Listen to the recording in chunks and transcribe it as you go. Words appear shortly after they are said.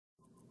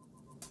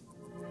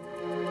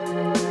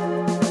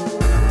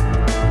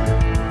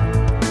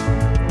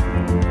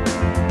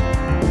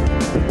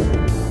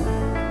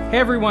Hey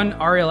everyone,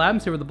 Ariel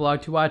Adams here with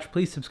aBlogtoWatch.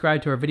 Please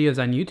subscribe to our videos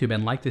on YouTube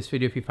and like this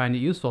video if you find it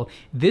useful.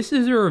 This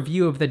is a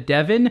review of the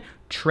Devon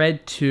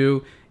Tread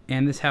 2,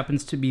 and this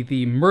happens to be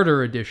the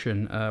Murder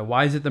Edition.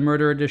 Why is it the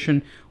Murder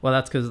Edition? Well,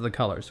 that's because of the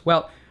colors.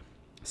 Well,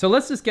 so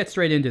let's just get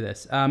straight into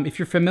this. If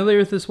you're familiar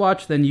with this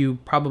watch, then you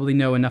probably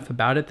know enough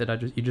about it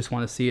that you just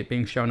want to see it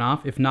being shown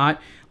off. If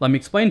not, let me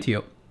explain to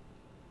you.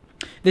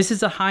 This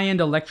is a high-end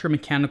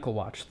electromechanical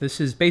watch.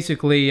 This is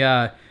basically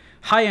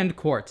high-end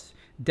quartz.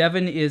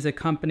 Devon is a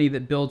company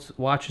that builds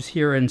watches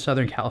here in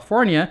Southern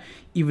California,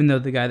 even though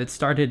the guy that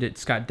started it,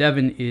 Scott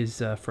Devon,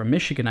 is from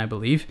Michigan, I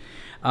believe.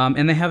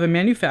 And they have a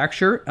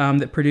manufacturer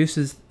that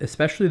produces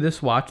especially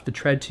this watch, the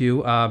Tread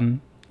 2,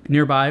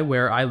 nearby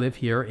where I live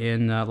here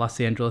in Los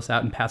Angeles,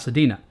 out in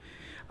Pasadena.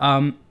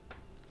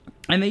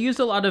 And they use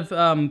a lot of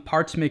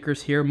parts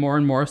makers here more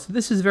and more, so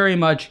this is very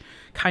much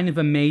kind of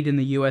a made in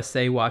the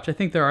USA watch. I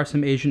think there are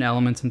some Asian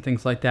elements and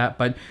things like that,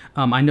 but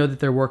I know that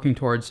they're working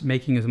towards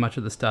making as much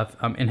of the stuff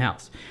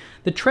in-house.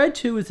 The Tread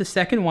 2 is the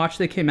second watch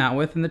they came out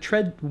with, and the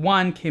Tread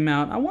 1 came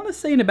out, I want to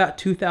say, in about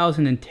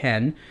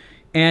 2010,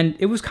 and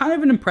it was kind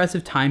of an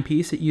impressive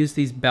timepiece. It used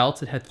these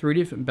belts. It had 3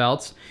 different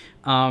belts,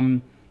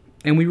 and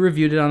we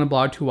reviewed it on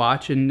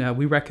aBlogtoWatch, and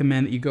we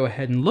recommend that you go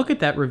ahead and look at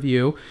that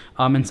review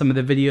and some of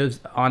the videos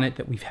on it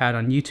that we've had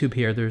on YouTube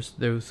here.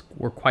 Those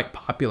were quite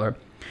popular.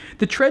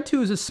 The Tread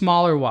 2 is a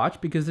smaller watch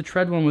because the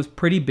Tread 1 was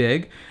pretty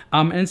big,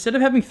 and instead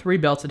of having 3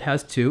 belts, it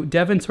has 2.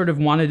 Devon sort of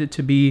wanted it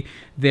to be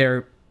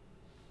their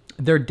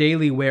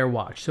daily wear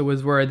watch. So it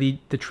was where the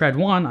Tread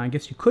 1, I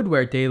guess you could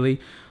wear it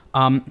daily,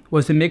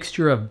 was a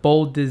mixture of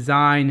bold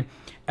design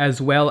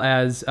as well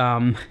as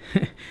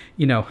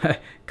you know,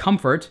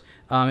 comfort.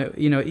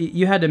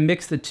 You had to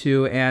mix the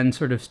two and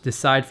sort of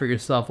decide for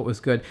yourself what was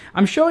good.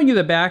 I'm showing you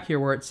the back here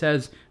where it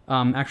says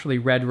actually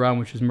Red Rum,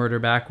 which is murder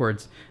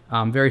backwards.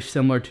 Very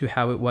similar to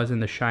how it was in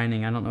The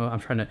Shining. I don't know, I'm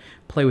trying to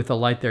play with the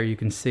light there, you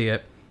can see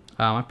it.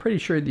 I'm pretty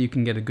sure that you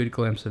can get a good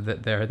glimpse of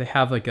it there. They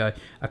have like a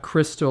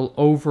crystal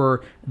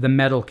over the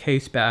metal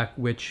case back,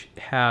 which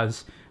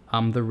has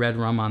the Red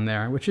Rum on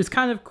there, which is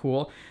kind of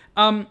cool.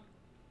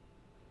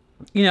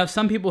 You know,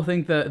 some people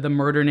think the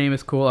Murder name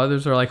is cool.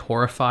 Others are like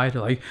horrified.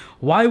 They're like,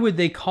 why would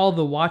they call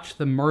the watch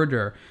the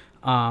Murder?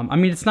 I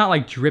mean, it's not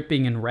like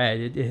dripping in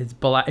red. It's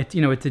black. It's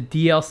a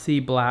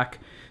DLC black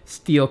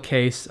steel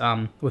case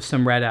with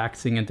some red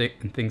axing and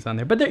things on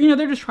there. But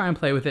they're just trying to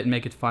play with it and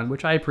make it fun,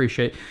 which I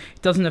appreciate.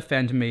 It doesn't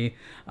offend me,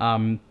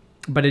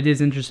 but it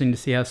is interesting to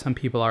see how some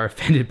people are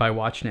offended by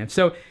watch names.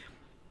 So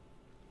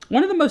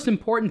one of the most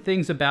important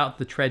things about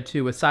the Tread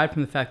 2, aside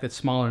from the fact that it's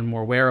smaller and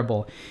more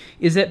wearable,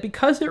 is that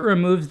because it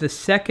removes the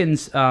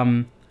seconds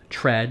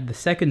tread, the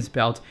seconds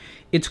belt,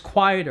 it's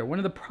quieter. One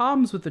of the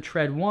problems with the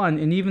Tread 1,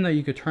 and even though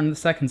you could turn the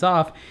seconds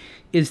off,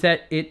 is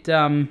that it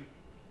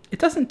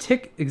doesn't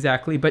tick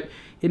exactly, but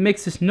it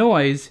makes this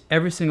noise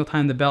every single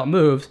time the belt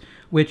moves,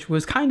 which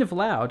was kind of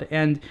loud.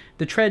 And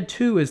the Tread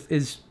 2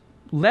 is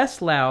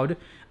less loud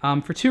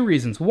for 2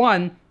 reasons.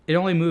 One, it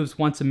only moves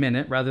once a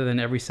minute rather than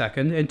every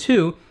second, and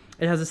 2,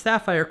 it has a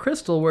sapphire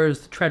crystal,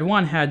 whereas the Tread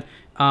 1 had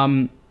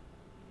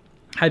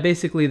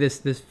basically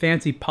this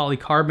fancy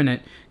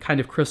polycarbonate kind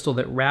of crystal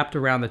that wrapped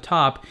around the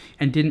top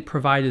and didn't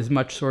provide as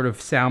much sort of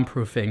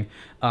soundproofing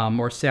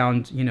or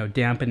sound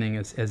dampening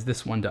as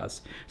this one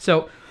does.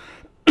 So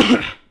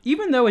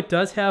even though it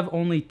does have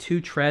only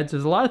 2 treads,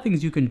 there's a lot of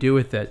things you can do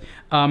with it.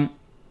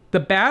 The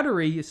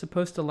battery is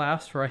supposed to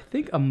last for, I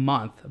think, a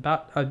month,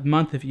 about a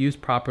month if used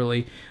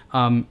properly.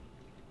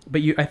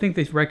 But I think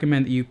they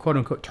recommend that you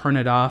quote-unquote turn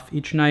it off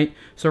each night.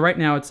 So right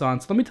now it's on.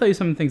 So let me tell you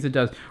some of the things it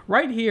does.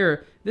 Right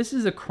here, this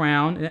is a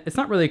crown. It's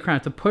not really a crown.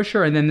 It's a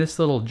pusher, and then this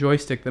little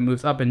joystick that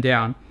moves up and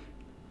down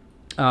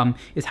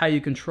is how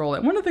you control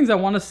it. One of the things I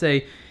want to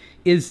say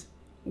is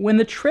when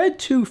the Tread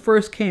 2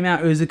 first came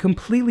out, it was a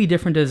completely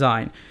different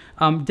design.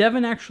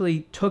 Devon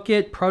actually took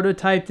it,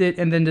 prototyped it,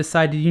 and then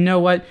decided, you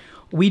know what?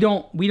 We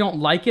don't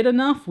like it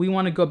enough. We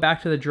want to go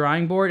back to the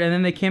drawing board, and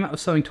then they came out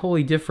with something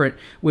totally different,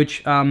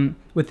 which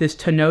with this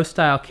tonneau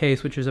style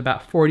case, which is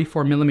about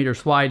 44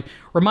 millimeters wide,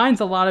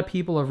 reminds a lot of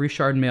people of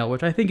Richard Mille,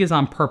 which I think is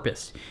on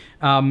purpose.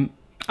 I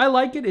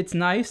like it. It's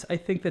nice. I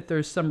think that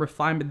there's some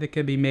refinement that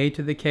can be made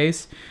to the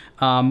case,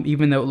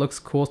 even though it looks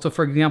cool. So,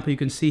 for example, you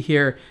can see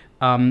here,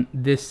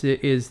 this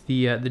is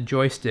the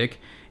joystick.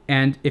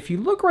 And if you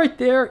look right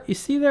there, you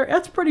see there,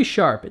 that's pretty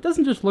sharp. It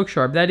doesn't just look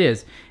sharp, that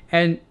is.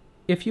 And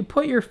if you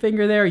put your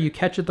finger there, you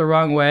catch it the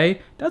wrong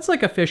way, that's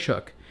like a fish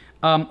hook.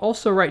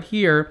 Also right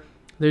here,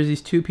 there's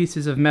these 2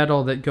 pieces of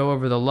metal that go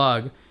over the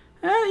lug.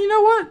 And you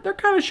know what? They're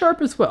kind of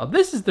sharp as well.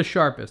 This is the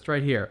sharpest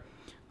right here.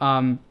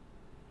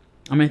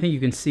 I think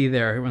you can see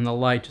there in the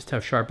light just how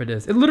sharp it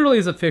is. It literally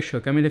is a fish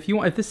hook. I mean, if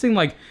this thing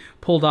like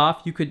pulled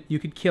off, you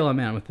could kill a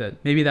man with it.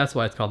 Maybe that's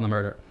why it's called the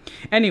Murder.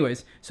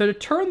 Anyways, so to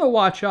turn the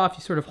watch off,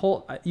 you sort of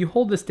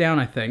hold this down,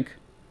 I think,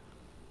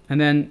 and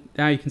then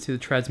now you can see the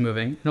treads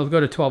moving. And it'll go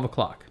to 12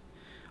 o'clock.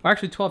 Or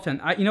actually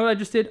 12:10. You know what I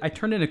just did? I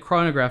turned it into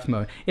chronograph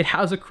mode. It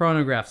has a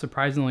chronograph,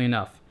 surprisingly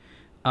enough.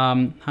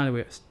 How do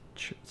we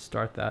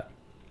start that?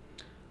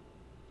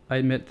 I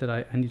admit that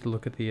I need to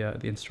look at the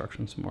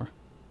instructions more.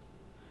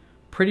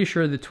 Pretty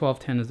sure the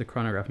 1210 is the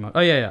chronograph mode.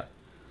 Oh, yeah,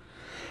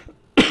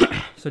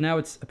 yeah. So now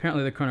it's,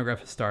 apparently the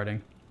chronograph is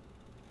starting.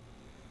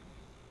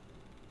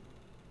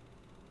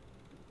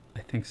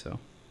 I think so.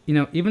 You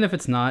know, even if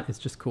it's not, it's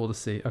just cool to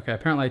see. Okay,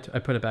 apparently I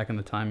put it back in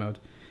the time mode.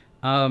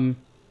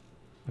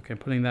 Okay,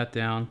 putting that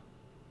down.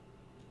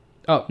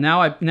 Oh,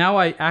 now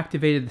I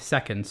activated the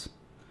seconds.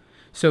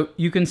 So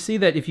you can see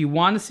that if you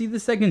want to see the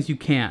seconds, you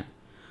can.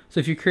 So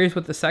if you're curious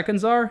what the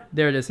seconds are,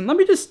 there it is. And let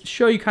me just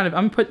show you kind of,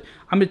 I'm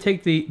gonna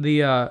take the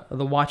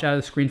watch out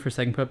of the screen for a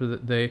second, put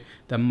up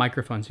the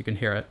microphone so you can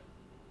hear it.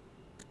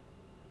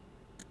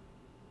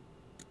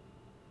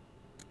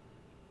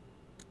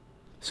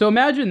 So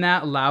imagine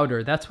that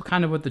louder. That's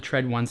kind of what the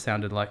Tread 1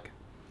 sounded like.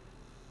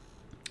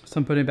 So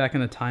I'm putting it back in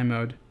the time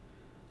mode.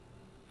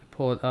 I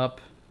pull it up.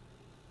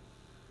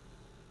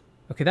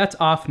 Okay, that's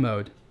off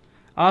mode.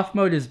 Off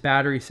mode is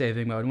battery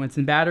saving mode. When it's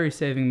in battery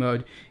saving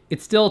mode,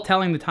 it's still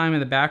telling the time in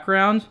the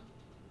background.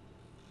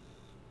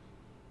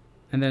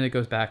 And then it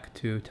goes back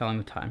to telling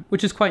the time,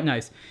 which is quite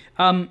nice.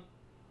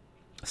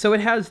 So it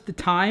has the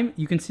time.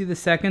 You can see the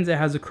seconds. It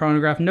has a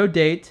chronograph, no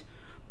date.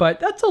 But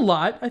that's a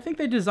lot. I think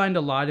they designed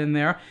a lot in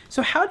there.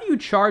 So how do you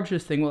charge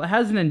this thing? Well, it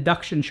has an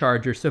induction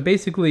charger. So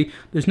basically,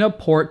 there's no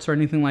ports or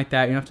anything like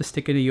that. You don't have to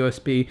stick in a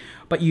USB.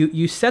 But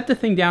you set the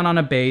thing down on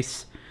a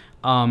base,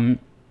 and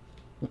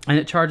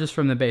it charges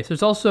from the base.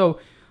 There's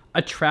also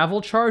a travel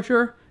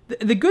charger.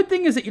 The good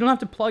thing is that you don't have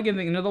to plug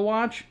anything into the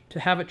watch to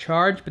have it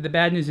charged. But the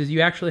bad news is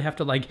you actually have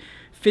to like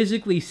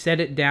physically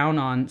set it down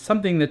on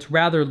something that's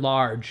rather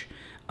large.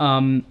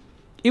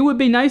 It would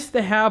be nice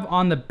to have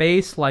on the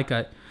base like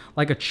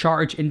a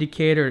charge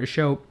indicator to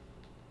show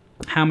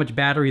how much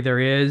battery there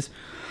is,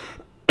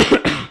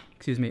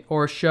 excuse me,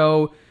 or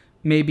show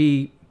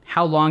maybe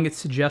how long it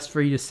suggests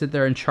for you to sit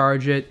there and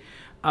charge it.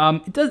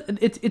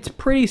 It's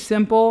pretty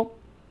simple,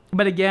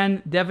 but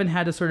again, Devon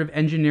had to sort of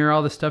engineer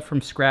all the stuff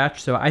from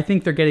scratch, so I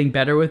think they're getting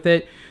better with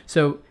it.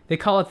 So they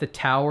call it the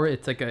tower.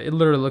 It's like it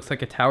literally looks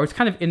like a tower. It's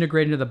kind of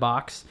integrated into the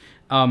box,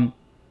 and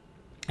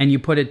you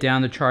put it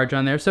down, the charge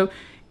on there. So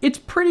it's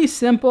pretty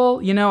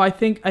simple. You know, I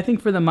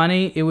think for the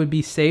money, it would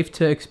be safe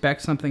to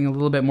expect something a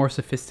little bit more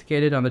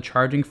sophisticated on the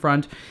charging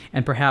front,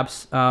 and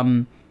perhaps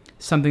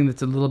something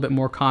that's a little bit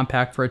more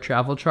compact for a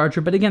travel charger.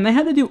 But again, they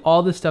had to do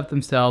all this stuff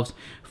themselves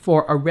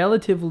for a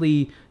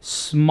relatively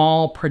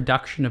small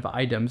production of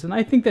items. And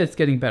I think that it's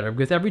getting better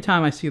because every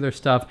time I see their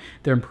stuff,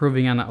 they're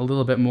improving on it a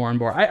little bit more and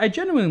more. I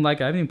genuinely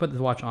like it. I haven't even put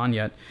this watch on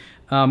yet.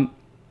 And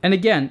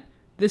again,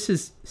 this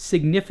is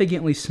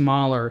significantly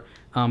smaller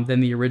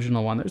than the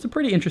original one. There's a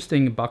pretty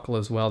interesting buckle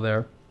as well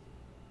there.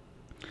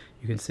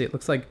 You can see it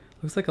looks like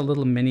a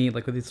little mini,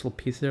 like with these little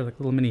pieces there, like a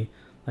little mini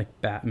like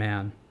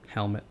Batman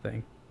helmet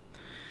thing.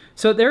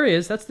 So there it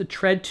is. That's the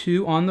Tread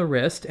 2 on the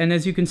wrist. And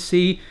as you can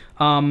see,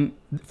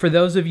 for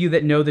those of you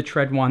that know the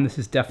Tread 1, this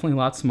is definitely a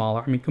lot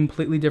smaller. I mean,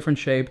 completely different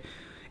shape.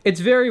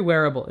 It's very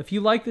wearable. If you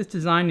like this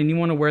design and you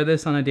want to wear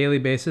this on a daily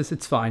basis,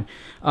 it's fine.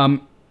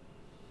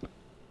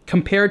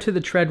 Compared to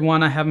the Tread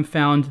 1, I haven't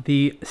found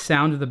the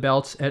sound of the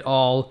belts at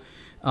all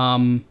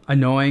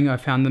annoying. I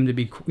found them to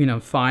be, you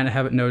know, fine. I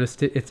haven't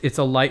noticed it. It's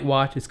a light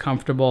watch. It's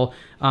comfortable.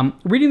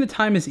 Reading the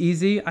time is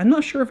easy. I'm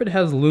not sure if it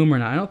has lume or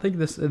not. I don't think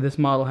this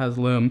model has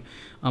lume.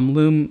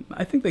 Lume,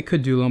 I think they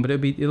could do lume, but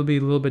it'll be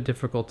a little bit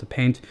difficult to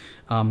paint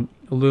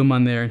lume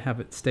on there and have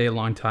it stay a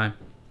long time.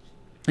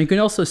 You can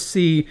also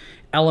see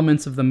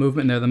elements of the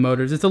movement there, the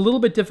motors. It's a little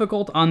bit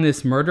difficult on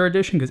this Murder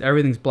Edition because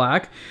everything's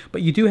black,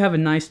 but you do have a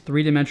nice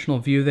three-dimensional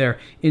view there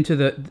into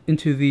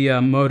the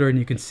motor, and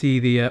you can see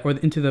the or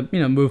into the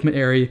movement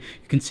area.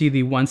 You can see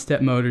the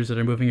one-step motors that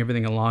are moving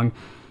everything along.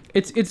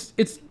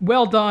 It's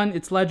well done.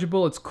 It's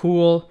legible. It's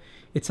cool.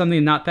 It's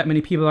something not that many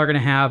people are going to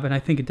have, and I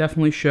think it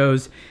definitely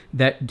shows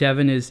that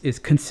Devon is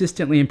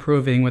consistently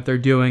improving what they're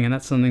doing, and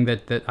that's something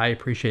that I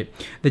appreciate.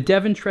 The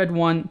Devon Tread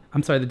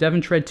the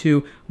Devon Tread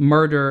 2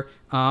 Murder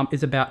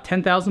is about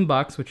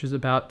 $10,000, which is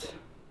about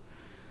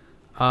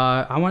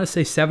I want to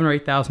say $7,000 or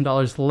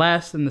 $8,000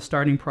 less than the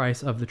starting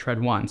price of the Tread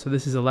 1. So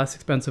this is a less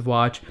expensive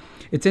watch.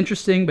 It's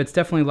interesting, but it's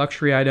definitely a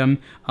luxury item,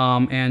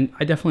 and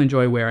I definitely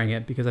enjoy wearing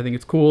it because I think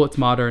it's cool, it's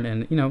modern,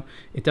 and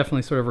it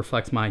definitely sort of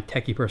reflects my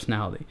techie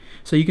personality.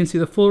 So you can see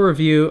the full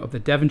review of the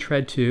Devon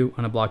Tread 2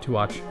 on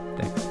aBlogtoWatch.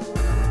 Thanks.